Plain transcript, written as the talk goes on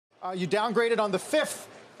You downgraded on the 5th,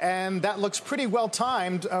 and that looks pretty well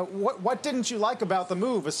timed. What didn't you like about the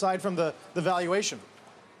move, aside from the valuation?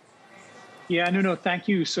 Yeah, no, thank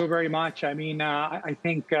you so very much. I mean, I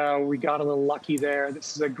think we got a little lucky there.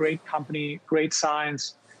 This is a great company, great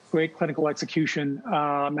science, great clinical execution.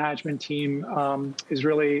 Management team is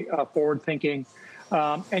really forward-thinking.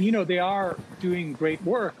 And, you know, they are doing great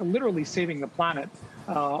work, literally saving the planet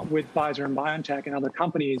with Pfizer and BioNTech and other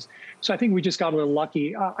companies. So I think we just got a little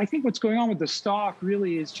lucky. I think what's going on with the stock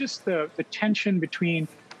really is just the tension between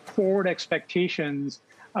forward expectations,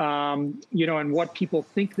 you know, and what people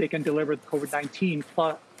think they can deliver with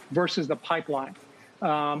COVID-19 versus the pipeline.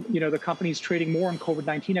 You know, the company's trading more on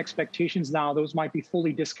COVID-19 expectations now. Those might be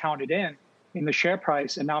fully discounted in the share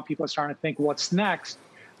price. And now people are starting to think, what's next?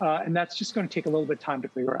 And that's just going to take a little bit of time to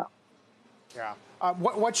figure out. Yeah.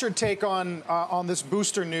 What's your take on this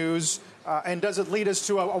booster news? And does it lead us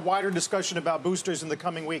to a wider discussion about boosters in the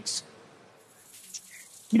coming weeks?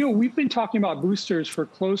 You know, we've been talking about boosters for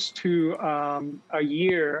close to a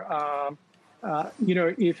year. You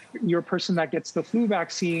know, if you're a person that gets the flu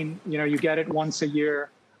vaccine, you know, you get it once a year.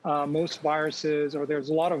 Most viruses, or there's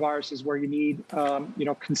a lot of viruses where you need, you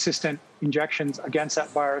know, consistent injections against that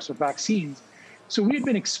virus with vaccines. So we had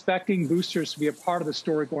been expecting boosters to be a part of the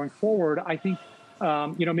story going forward. I think,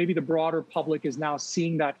 you know, maybe the broader public is now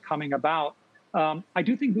seeing that coming about. I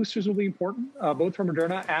do think boosters will be important, both for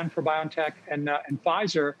Moderna and for BioNTech and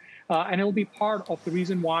Pfizer. And it'll be part of the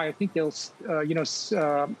reason why I think they'll, you know,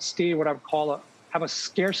 stay what I would call have a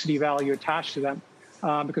scarcity value attached to them.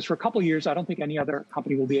 Because for a couple of years, I don't think any other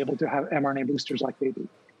company will be able to have mRNA boosters like they do.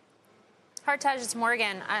 Hartaj, it's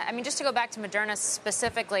Morgan. I mean, just to go back to Moderna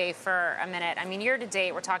specifically for a minute, I mean, year to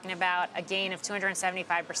date, we're talking about a gain of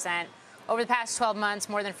 275%. Over the past 12 months,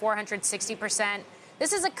 more than 460%.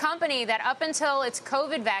 This is a company that up until its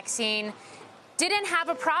COVID vaccine didn't have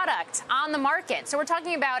a product on the market. So we're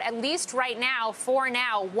talking about, at least right now, for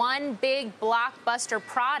now, one big blockbuster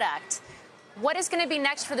product. What is going to be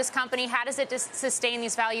next for this company? How does it sustain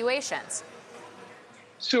these valuations?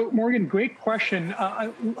 So, Morgan, great question.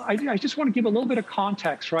 I just want to give a little bit of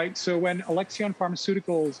context, right? So when Alexion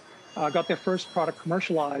Pharmaceuticals got their first product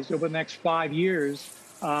commercialized over the next 5 years,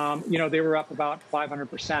 you know, they were up about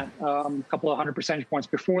 500%, a couple of 100 percentage points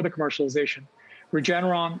before the commercialization.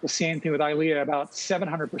 Regeneron, the same thing with Eylea, about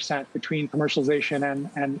 700% between commercialization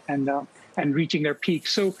and reaching their peak.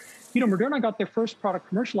 So, you know, Moderna got their first product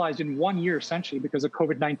commercialized in 1 year, essentially, because of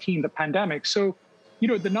COVID-19, the pandemic. So, you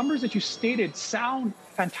know, the numbers that you stated sound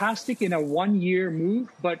fantastic in a 1 year move,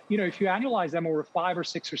 but, you know, if you annualize them over 5 or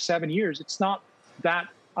 6 or 7 years, it's not that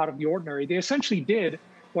out of the ordinary. They essentially did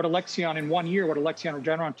what Alexion in 1 year, what Alexion or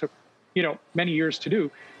Regeneron took, you know, many years to do.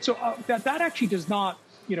 So that actually does not,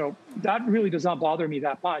 you know, that really does not bother me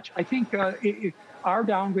that much. I think our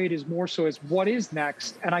downgrade is more so as what is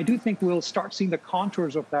next. And I do think we'll start seeing the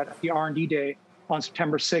contours of that at the R&D day on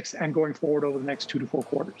September 6th and going forward over the next 2 to 4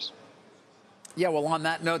 quarters. Yeah, well, on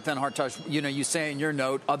that note then, Hartaj, you know, you say in your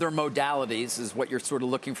note, other modalities is what you're sort of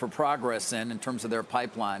looking for progress in terms of their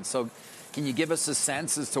pipeline. So can you give us a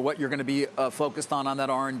sense as to what you're going to be focused on that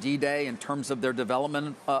R&D day in terms of their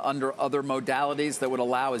development under other modalities that would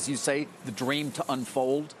allow, as you say, the dream to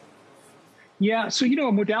unfold? Yeah, so, you know,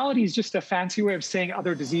 modality is just a fancy way of saying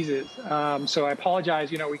other diseases. So I apologize,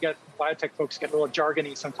 you know, biotech folks get a little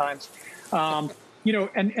jargony sometimes. You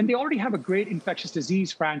know, and they already have a great infectious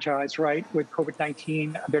disease franchise, right, with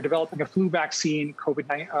COVID-19. They're developing a flu vaccine,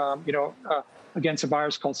 you know, against a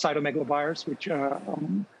virus called cytomegalovirus, which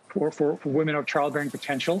for women of childbearing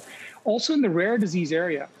potential. Also in the rare disease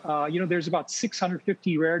area, you know, there's about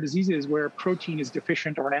 650 rare diseases where protein is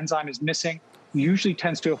deficient or an enzyme is missing. Usually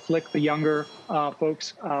tends to afflict the younger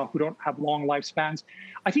folks who don't have long lifespans.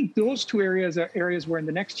 I think those two areas are areas where in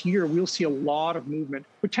the next year we'll see a lot of movement,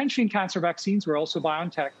 potentially in cancer vaccines, where also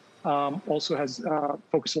BioNTech also has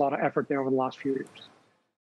focused a lot of effort there over the last few years.